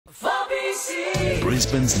4BC.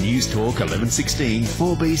 Brisbane's News Talk 1116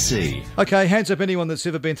 4BC. Okay, hands up anyone that's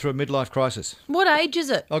ever been through a midlife crisis. What age is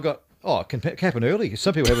it? I've got, it can happen early.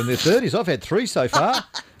 Some people have in their 30s. I've had 3 so far.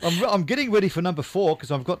 I'm getting ready for number 4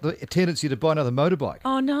 because I've got the tendency to buy another motorbike.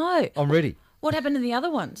 Oh, no. I'm ready. What happened to the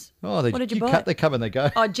other ones? Oh, what did you buy? They come and they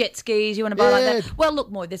go. Oh, jet skis, you want to buy like that? Well,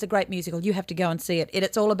 look, Moyd, there's a great musical. You have to go and see it.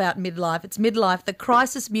 It's all about midlife. It's Midlife, the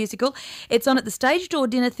Crisis musical. It's on at the StageDoor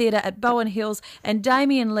Dinner Theatre at Bowen Hills, and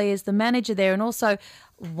Damien Lee is the manager there and also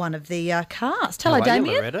one of the cast. Hello,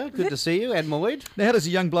 Damien. Loretta. Good to see you, and Moyd. Now, how does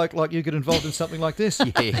a young bloke like you get involved in something like this?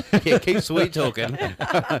 Yeah, keep sweet talking.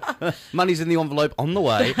 Money's in the envelope on the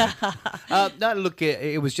way. No, look,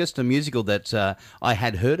 it was just a musical that I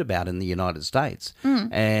had heard about in the United States,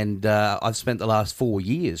 and I've spent the last 4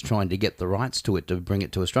 years trying to get the rights to it to bring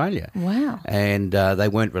it to Australia. Wow. And they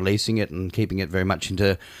weren't releasing it and keeping it very much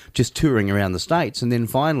into just touring around the States. And then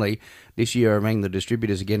finally, this year I rang the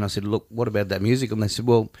distributors again. I said, look, what about that musical? And they said,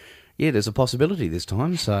 well, yeah, there's a possibility this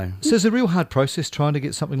time. So it's a real hard process trying to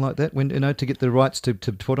get something like that, when to get the rights to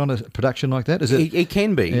put on a production like that. Is it? It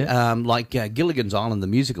can be. Yeah. Like Gilligan's Island, the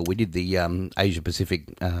musical, we did the Asia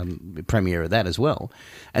Pacific premiere of that as well.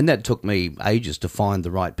 And that took me ages to find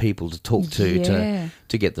the right people to talk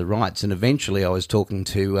to get the rights. And eventually I was talking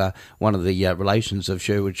to one of the relations of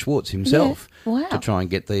Sherwood Schwartz himself to try and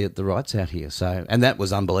get the rights out here. So, and that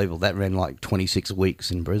was unbelievable. That ran like 26 weeks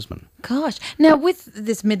in Brisbane. Gosh. Now, with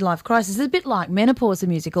this midlife crisis, it's a bit like Menopause, the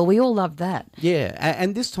musical. We all loved that. Yeah,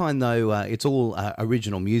 and this time, though, it's all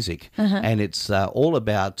original music, and it's all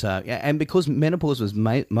about... and because Menopause was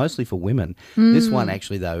mostly for women, this one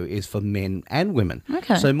actually, though, is for men and women.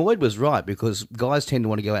 Okay. So Moyd was right, because guys tend to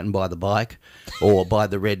want to go out and buy the bike or buy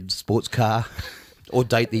the red sports car... or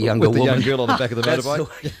date the younger With the woman. young girl on the back of the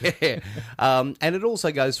motorbike. And it also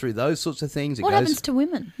goes through those sorts of things. What happens to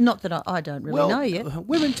women? Not that I don't really know yet.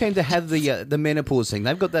 Women tend to have the menopause thing.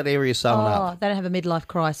 They've got that area sewn up. Oh, they don't have a midlife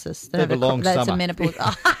crisis. They have a long That's summer. a menopause.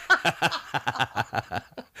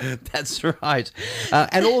 That's right.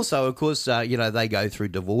 And also, of course, they go through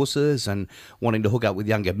divorces and wanting to hook up with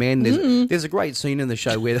younger men. There's a great scene in the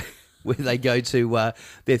show where they go to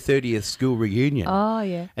their 30th school reunion. Oh,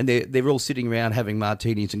 yeah. And they're all sitting around having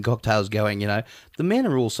martinis and cocktails going, the men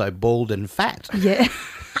are also bald and fat. Yeah.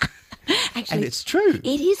 Actually, and it's true.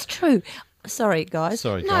 It is true. Sorry, guys.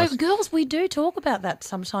 Sorry, no, guys. girls, we do talk about that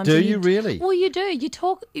sometimes. Do you really? Well, you do. You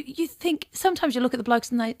talk. You think sometimes you look at the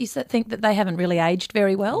blokes and you think that they haven't really aged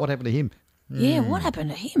very well. What happened to him? Yeah, what happened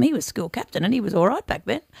to him? He was school captain and he was all right back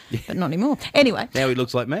then, but not anymore. Anyway. Now he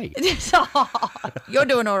looks like me. You're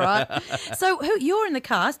doing all right. So you're in the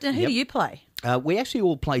cast, and who do you play? We actually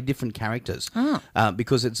all play different characters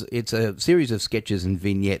because it's a series of sketches and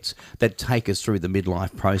vignettes that take us through the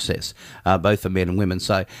midlife process, both for men and women.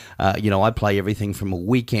 So, I play everything from a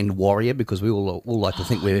weekend warrior, because we all like to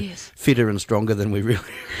think we're fitter and stronger than we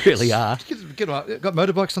really are. Got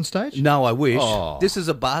motorbikes on stage? No, I wish. Oh. This is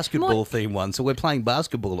a basketball theme one, so we're playing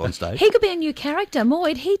basketball on stage. He could be a new character,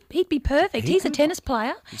 Moyd. He'd be perfect. He's a tennis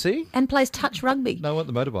player. See? And plays touch rugby. No, I want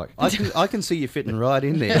the motorbike. I can see you fitting right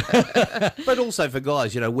in there. But also for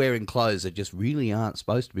guys, wearing clothes that just really aren't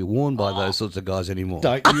supposed to be worn by those sorts of guys anymore.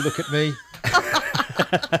 Don't you look at me.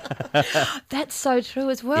 That's so true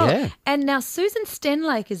as well. Yeah. And now Susan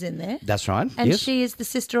Stenlake is in there. That's right. And yes. she is the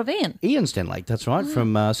sister of Ian. Ian Stenlake, that's right,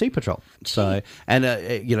 from Sea Patrol. So,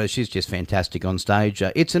 and she's just fantastic on stage.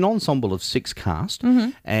 It's an ensemble of 6 cast,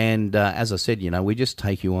 and as I said, we just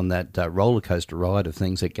take you on that roller coaster ride of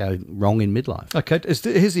things that go wrong in midlife. Okay,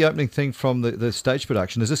 here's the opening thing from the stage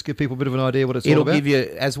production. Does this give people a bit of an idea what it's all It'll about? give you,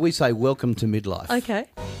 as we say, welcome to midlife. Okay.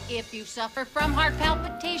 If you suffer from heart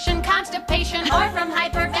palpitation, constipation, or from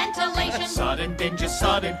hyperventilation, Sudden binges,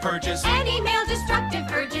 sudden purges. any male destructive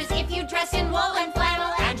urges, if you dress in wool and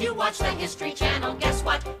flannel, and you watch the History Channel, guess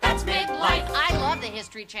what? That's midlife. I love the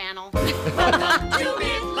History Channel. Welcome to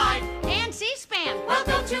midlife. And C-SPAN.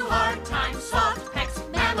 Welcome to hard times, soft pecs,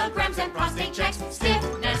 mammograms and prostate checks,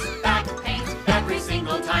 stiffness, back pains, every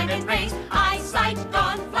single time it rains, eyesight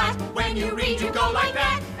gone flat. When you read, you go like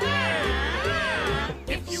that.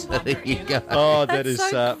 If you want There you go. Oh, That's that is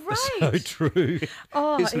so so great. true.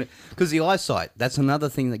 Oh, Isn't it? Because the eyesight, that's another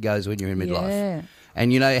thing that goes when you're in midlife. Yeah.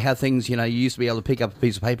 And you know how things, you used to be able to pick up a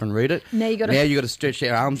piece of paper and read it? Now you got to stretch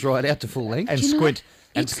your arms right out to full length. And Do you know squint.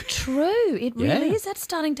 It's true. It really Yeah. is. That's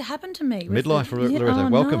starting to happen to me. with Midlife, the- Loretta. oh,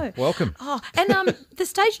 Welcome, no. welcome. Oh, and the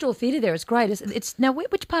Stage Door Theatre there is great. It's now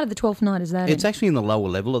which part of the 12th night is that? It's in? actually in the lower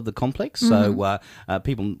level of the complex, so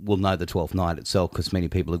people will know the 12th night itself because many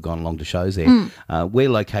people have gone along to shows there. We're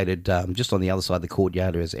located just on the other side of the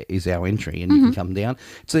courtyard is our entry, and you can come down.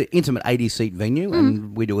 It's an intimate 80-seat venue,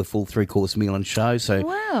 and we do a full 3-course meal and show, so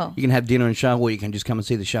Wow. you can have dinner and show, or you can just come and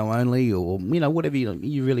see the show only, or whatever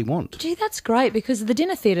you really want. Gee, that's great because the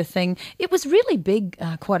dinner theatre thing, it was really big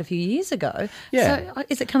quite a few years ago. Yeah. So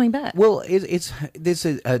is it coming back? Well, there's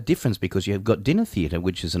a difference because you've got dinner theatre,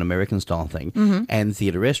 which is an American style thing, and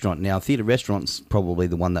theatre restaurant. Now, theatre restaurant's probably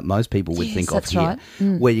the one that most people would Yes, think of that's here, right.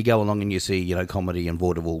 where you go along and you see, comedy and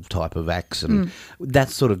vaudeville type of acts, and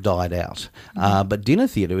that's sort of died out. But dinner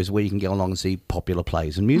theatre is where you can go along and see popular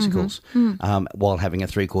plays and musicals while having a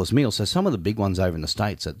 3-course meal. So some of the big ones over in the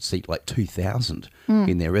States that seat like 2,000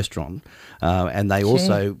 in their restaurant, and they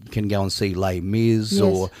also can go and see Les Mis Yes.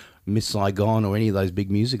 or Miss Saigon or any of those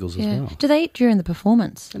big musicals as well. Do they eat during the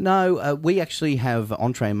performance? No, we actually have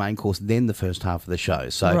entree and main course, then the first half of the show.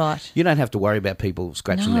 So Right. you don't have to worry about people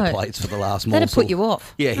scratching No. their plates for the last morsel. That'd put you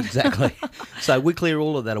off. Yeah, exactly. So we clear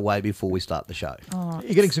all of that away before we start the show.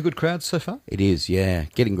 You're getting some good crowds so far? It is, yeah.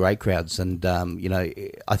 Getting great crowds. And,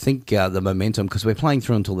 I think the momentum, because we're playing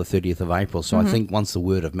through until the 30th of April, so I think once the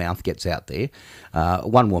word of mouth gets out there,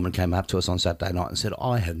 one woman came up to us on Saturday night and said,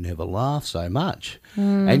 I have never laughed so much.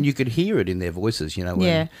 And you could hear it in their voices,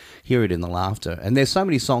 Yeah. hear it in the laughter. And there's so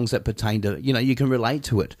many songs that pertain to, you can relate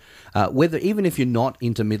to it. Even if you're not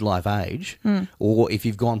into midlife age, or if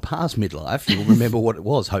you've gone past midlife, you'll remember what it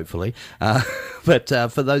was, hopefully. But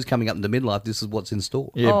for those coming up into midlife, this is what's in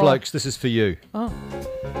store. Yeah, blokes, this is for you.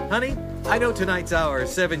 Honey, I know tonight's our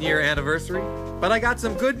 7-year anniversary, but I got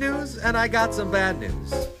some good news and I got some bad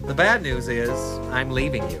news. The bad news is I'm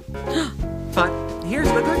leaving you. But here's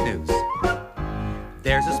the good news.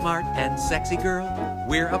 There's a smart and sexy girl,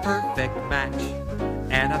 we're a perfect match.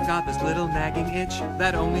 And I've got this little nagging itch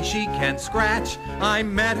that only she can scratch. I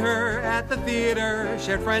met her at the theater,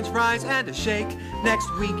 shared french fries and a shake.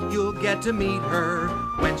 Next week you'll get to meet her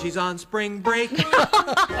when she's on spring break.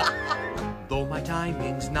 Though my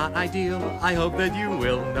timing's not ideal, I hope that you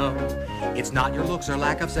will know it's not your looks or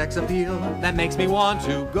lack of sex appeal that makes me want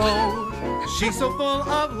to go. She's so full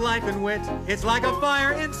of life and wit, it's like a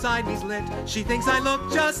fire inside me's lit. She thinks I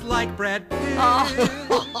look just like Brad Pitt.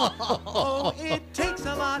 Oh, it takes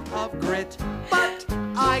a lot of grit, but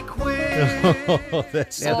I quit.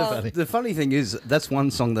 That's so funny. The funny thing is, that's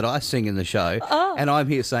one song that I sing in the show, and I'm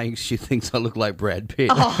here saying she thinks I look like Brad Pitt.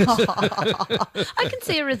 I can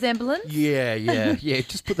see a resemblance. Yeah.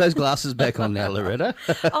 Just put those glasses back on now, Loretta.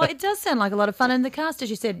 Oh, it does sound like a lot of fun. And the cast, as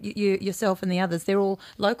you said, you yourself and the others, they're all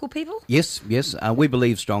local people? Yes. We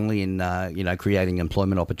believe strongly in creating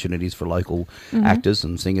employment opportunities for local actors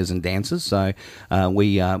and singers and dancers. So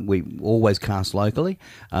we always cast locally,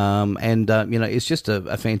 and it's just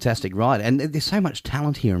a fantastic ride. And there's so much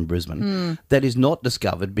talent here in Brisbane that is not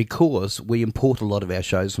discovered because we import a lot of our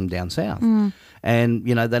shows from down south, and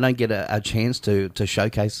they don't get a chance to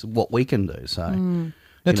showcase what we can do. So.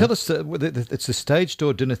 Now tell us, it's the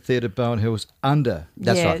StageDoor Dinner Theatre, Bowen Hills, under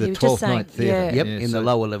That's right. the you were just 12th saying, night theatre. Yep, Yeah, in so- the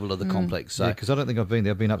lower level of the complex. So because I don't think I've been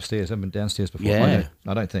there. I've been upstairs. I haven't been downstairs before. Yeah.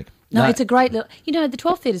 I don't think. No, No. it's a great little. The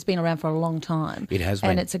 12th Theatre's been around for a long time. It has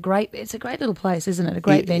been. and it's a great little place, isn't it? A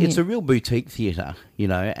great venue. It's a real boutique theatre,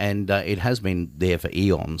 and it has been there for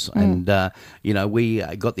eons. And we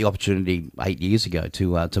got the opportunity 8 years ago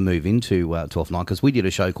to move into 12th Night because we did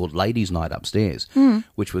a show called Ladies' Night upstairs,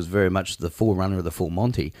 which was very much the forerunner of the Full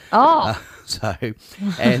Monty. Oh.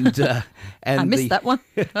 And I missed that one.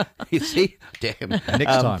 You see, damn. Next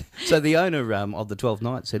time. So the owner of the 12th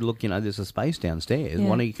Night said, "Look, there's a space downstairs. Yeah.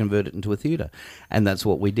 Why don't you convert it into a theatre?" And that's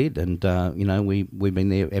what we did. And we've been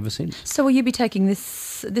there ever since. So will you be taking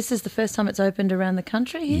this? This is the first time it's opened around the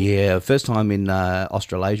country here? Yeah, first time in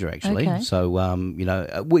Australasia actually. Okay. So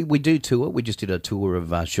we do tour. We just did a tour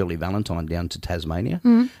of Shirley Valentine down to Tasmania,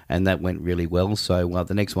 and that went really well. So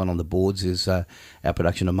the next one on the boards is our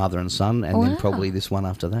production of Mother and Son, and then Wow. probably this one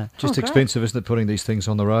after that. Just great. expensive, isn't it, putting these things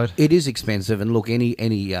on the road? It is expensive, and look, any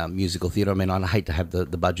musical theatre. I mean, I hate to have the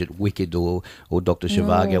budget Wicked or Dr.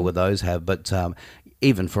 Zhivago or those have, but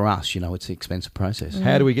even for us, it's an expensive process.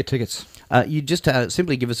 How do we get tickets? You just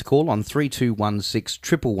simply give us a call on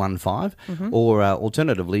 3216 115, or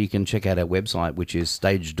alternatively, you can check out our website, which is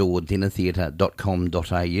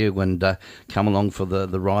stagedoordinnertheatre.com.au, and come along for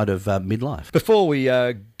the ride of midlife. Before we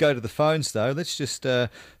go to the phones, though, let's just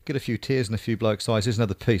get a few tears and a few blokes' eyes. Here's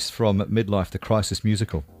another piece from Midlife, the Crisis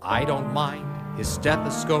musical. I don't mind his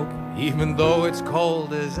stethoscope, even though it's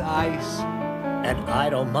cold as ice. And I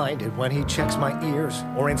don't mind it when he checks my ears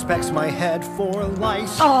or inspects my head for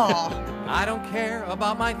lice. Oh, I don't care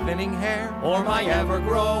about my thinning hair Or my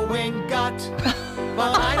ever-growing gut.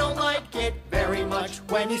 But I don't like it very much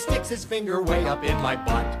when he sticks his finger way up in my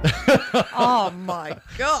butt. oh my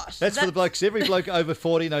gosh. That's for the blokes. Every bloke over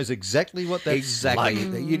 40 knows exactly what that's Exactly.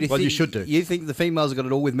 like. Well, you should do. You think the females have got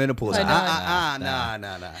it all with menopause? I know.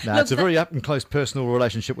 No. No, it's a very up and close personal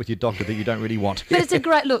relationship with your doctor that you don't really want. But it's a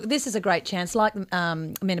great look. This is a great chance, like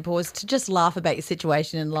menopause, to just laugh about your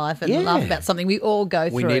situation in life and laugh about something we all go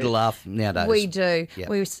through. We need a laugh nowadays. We do. Yep.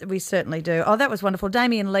 We certainly do. Oh, that was wonderful.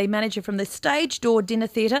 Damien Lee, manager from the StageDoor Dinner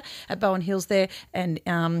Theatre at Bowen Hills there, and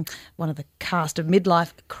one of the cast of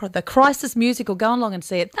Midlife, the Crisis musical. Go along and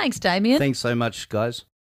see it. Thanks, Damien. Thanks so much, guys.